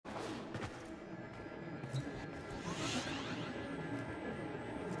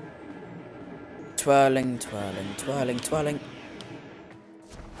Twirling, twirling, twirling, twirling.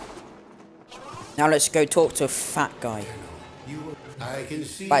 Now let's go talk to a fat guy. I can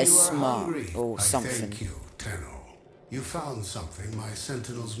see But you it's are smart hungry. or something. Thank you, Tenno. You found something my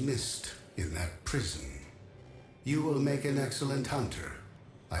sentinels missed in that prison. You will make an excellent hunter.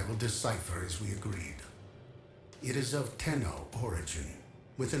 I will decipher as we agreed. It is of Tenno origin,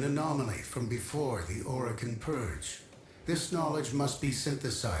 with an anomaly from before the Orokin Purge. This knowledge must be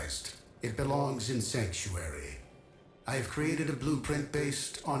synthesized. It belongs in Sanctuary. I have created a blueprint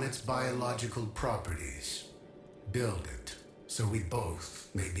based on its biological properties. Build it, so we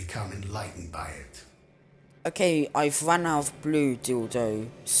both may become enlightened by it. Okay, I've run out of blue dildo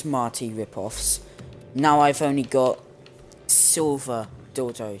smarty ripoffs. Now I've only got silver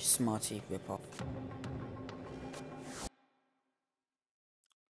dildo smarty ripoff.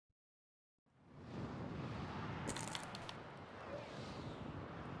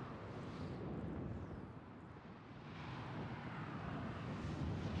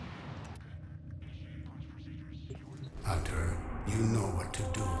 Hunter, you know what to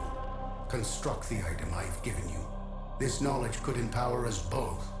do. Construct the item I've given you. This knowledge could empower us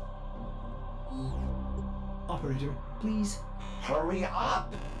both. Operator, please. Hurry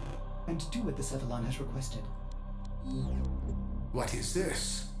up! And do what the Cephalon has requested. What is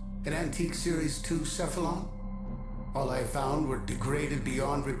this? An antique Series 2 Cephalon? All I found were degraded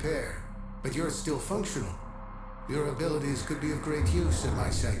beyond repair, but you're still functional. Your abilities could be of great use in my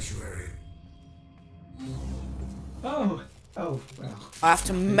sanctuary. Oh, well. I have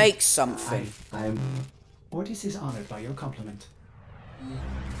to make something. I'm... Ortis is honored by your compliment.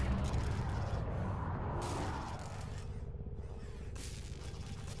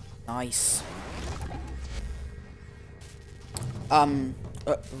 Nice.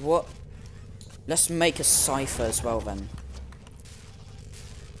 What? Let's make a cipher as well then.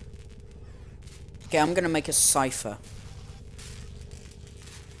 Okay, I'm gonna make a cipher.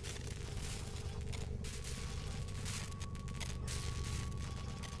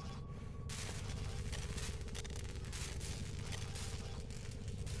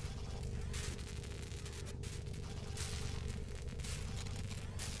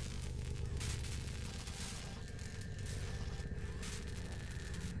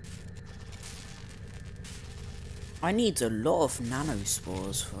 I need a lot of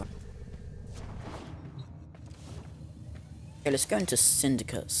nanospores for... Okay, let's go into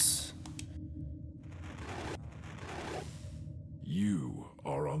syndicates. You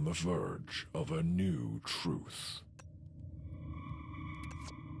are on the verge of a new truth.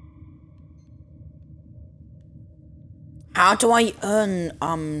 How do I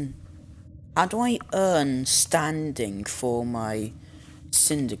earn standing for my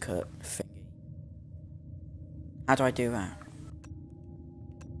syndicate thingy? How do I do that?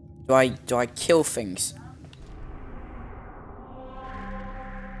 Do I kill things?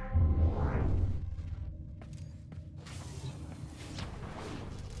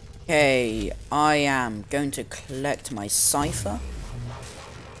 Okay, I am going to collect my cipher.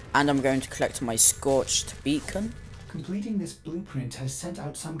 And I'm going to collect my scorched beacon. Completing this blueprint has sent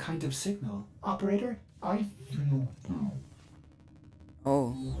out some kind of signal. Operator, I...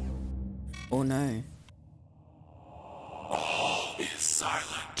 Oh. Oh no. All is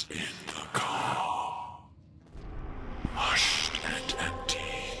silent in the calm. Hushed and empty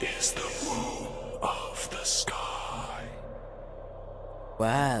is the womb of the sky.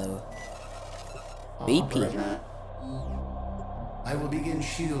 Wow. BP. I will begin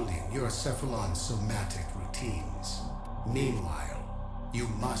shielding your Cephalon somatic routines. Meanwhile, you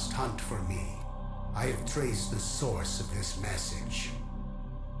must hunt for me. I have traced the source of this message.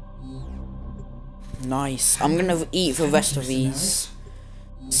 Nice. I'm gonna eat the rest of these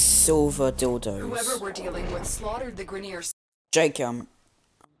silver dildos. Whoever we're dealing with slaughtered the Grineers. Jake, I'm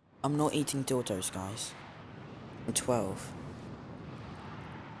not eating dildos, guys. I'm 12.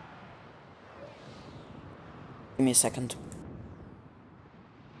 Give me a second.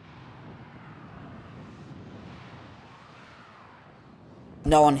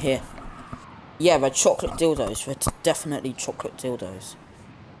 No one here. Yeah, they're chocolate dildos. They're definitely chocolate dildos.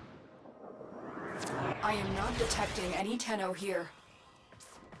 I am not detecting any Tenno here.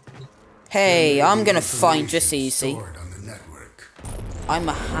 Hey, I'm gonna find this easy. Stored on the network. I'm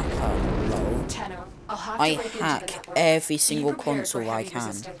a hacker, lol. Tenno, I'll have to I break into the hack network. every Be single prepared for console I heavy can.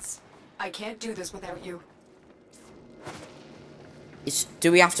 resistance. I can't do this without you.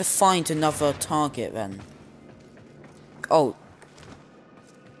 Do we have to find another target then? Oh.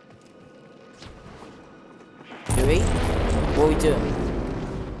 Do we? What are we doing?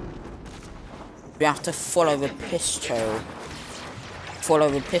 We have to follow the piss trail. Follow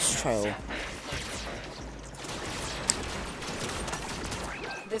the piss trail.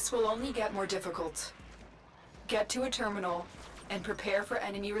 This will only get more difficult. Get to a terminal and prepare for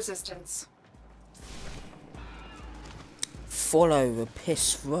enemy resistance. Follow the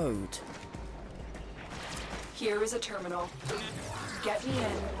piss road. Here is a terminal. Get me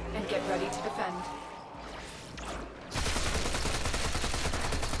in and get ready to defend.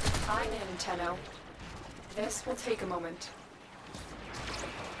 I'm in, Tenno. This will take a moment.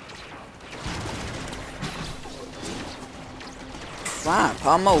 Crap,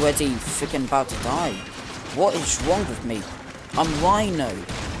 I'm already freaking about to die. What is wrong with me? I'm Rhino.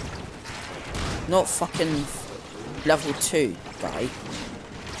 Not fucking level 2 guy.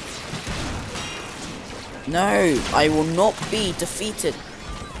 No, I will not be defeated.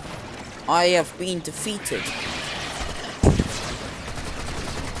 I have been defeated.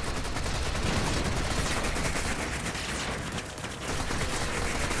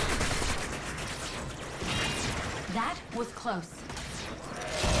 That was close.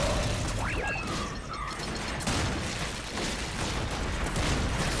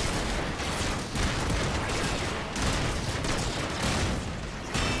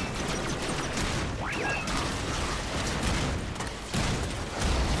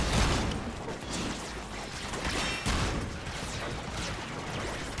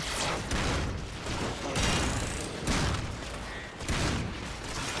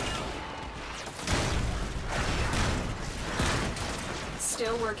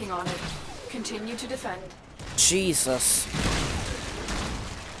 Still working on it. Continue to defend. Jesus.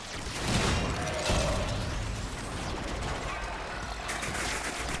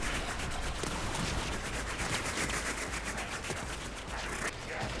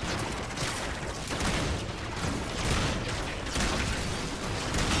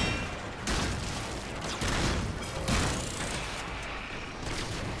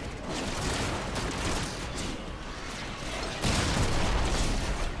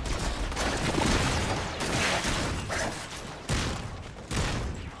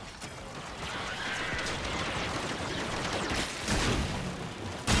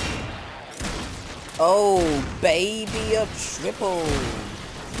 Oh, baby, a triple.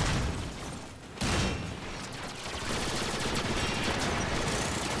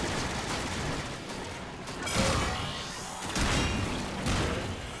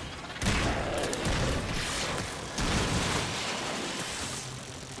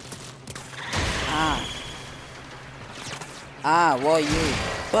 Ah, what are you?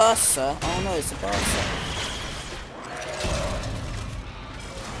 Bursa? Oh no, it's a Bursa.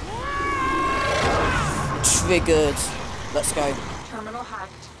 Triggered. Let's go. Terminal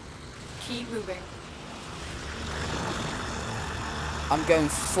hacked. Keep moving. I'm going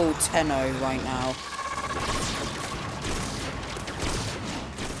full Tenno right now.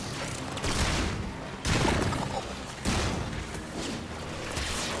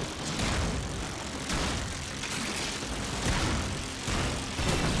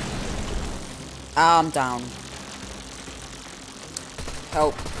 I'm down.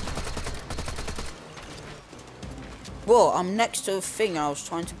 Help. Whoa, I'm next to a thing. I was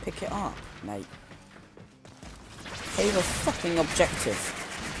trying to pick it up, mate. Hey, the fucking objective.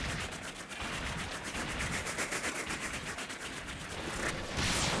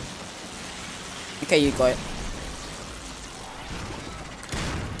 Okay, you got it.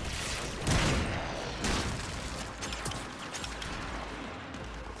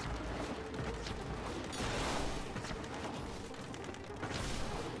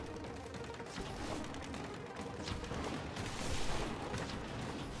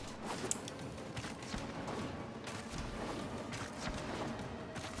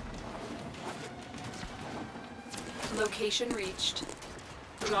 Location reached.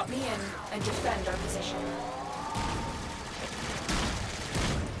 Drop me in and defend our position.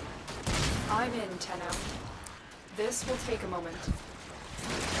 I'm in, Tenno. This will take a moment.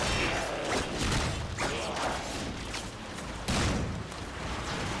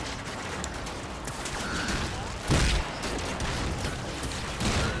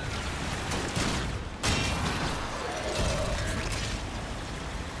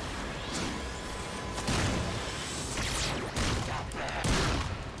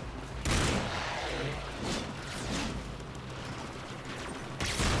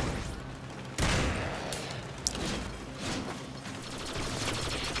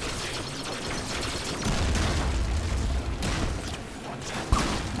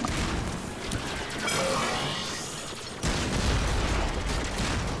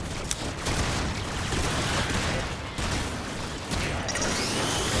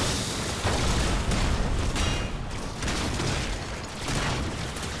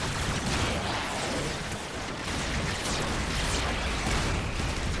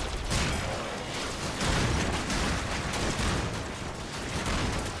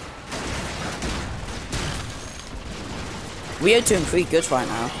 We are doing pretty good right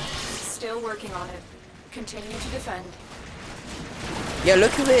now. Still working on it. Continue to defend. Yeah,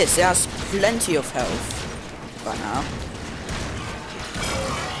 look at this. It has plenty of health right now.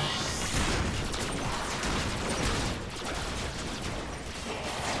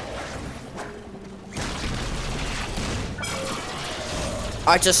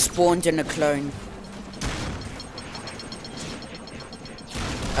 I just spawned in a clone.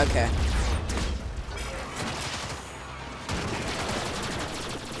 Okay.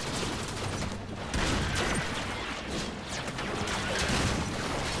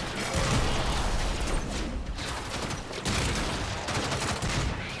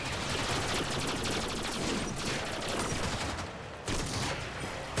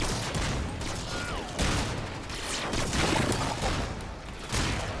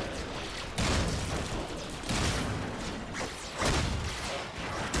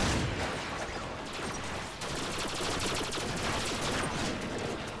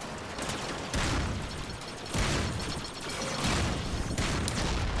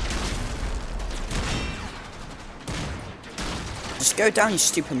 Just go down, you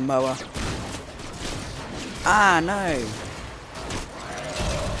stupid mower. Ah, no.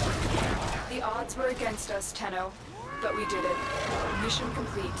 The odds were against us, Tenno, but we did it. Mission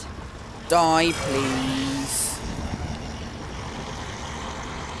complete. Die, please.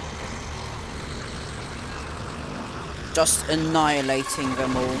 Just annihilating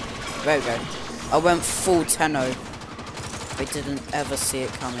them all. There we go. I went full Tenno. I didn't ever see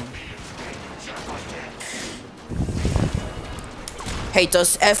it coming. Hey,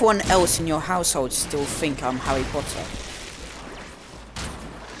 does everyone else in your household still think I'm Harry Potter?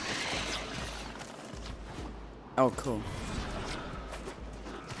 Oh, cool.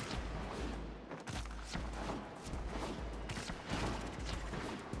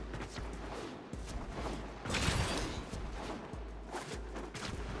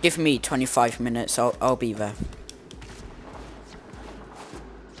 Give me 25 minutes, I'll be there.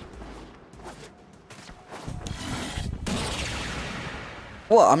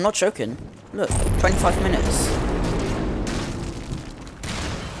 What? I'm not joking. Look, 25 minutes.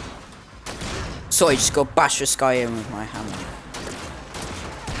 Sorry, just go bash this guy in with my hammer.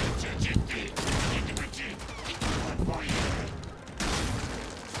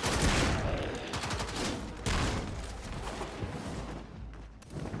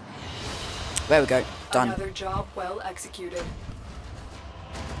 There we go. Done. Another job well executed.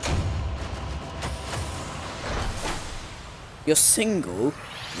 You're single?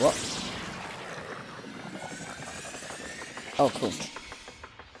 What? Oh, cool.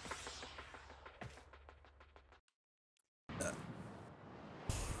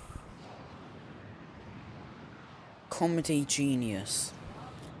 Comedy genius.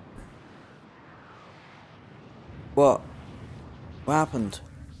 What? What happened?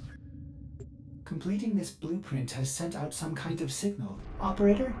 Completing this blueprint has sent out some kind of signal.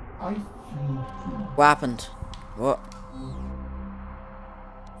 Operator, What happened? What?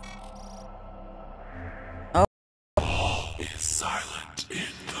 Is silent in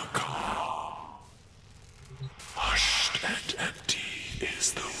the calm. Hushed and empty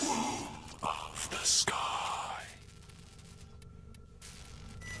is the womb of the sky.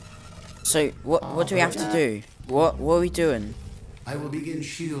 So, what do we have to do? What are we doing? I will begin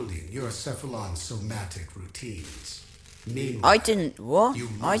shielding your Cephalon somatic routines. Meanwhile, I didn't, what? you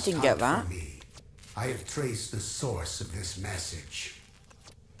I must didn't get hunt that. for me. I have traced the source of this message.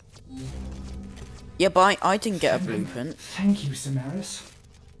 Yeah, but I didn't get a blueprint. thank you, Samaris.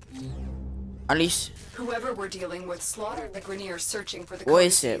 At least, Whoever we're dealing with slaughtered the Grineer searching for the what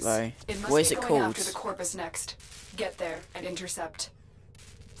is it, codices. though? It must What be is it going called? after the corpus next. Get there and intercept.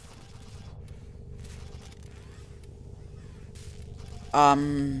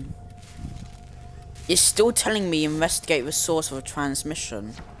 It's still telling me investigate the source of a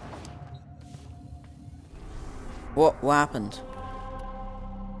transmission. What happened?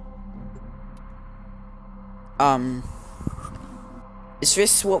 Is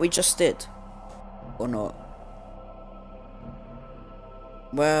this what we just did? Or not?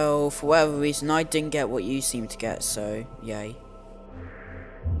 Well, for whatever reason, I didn't get what you seem to get, so, yay.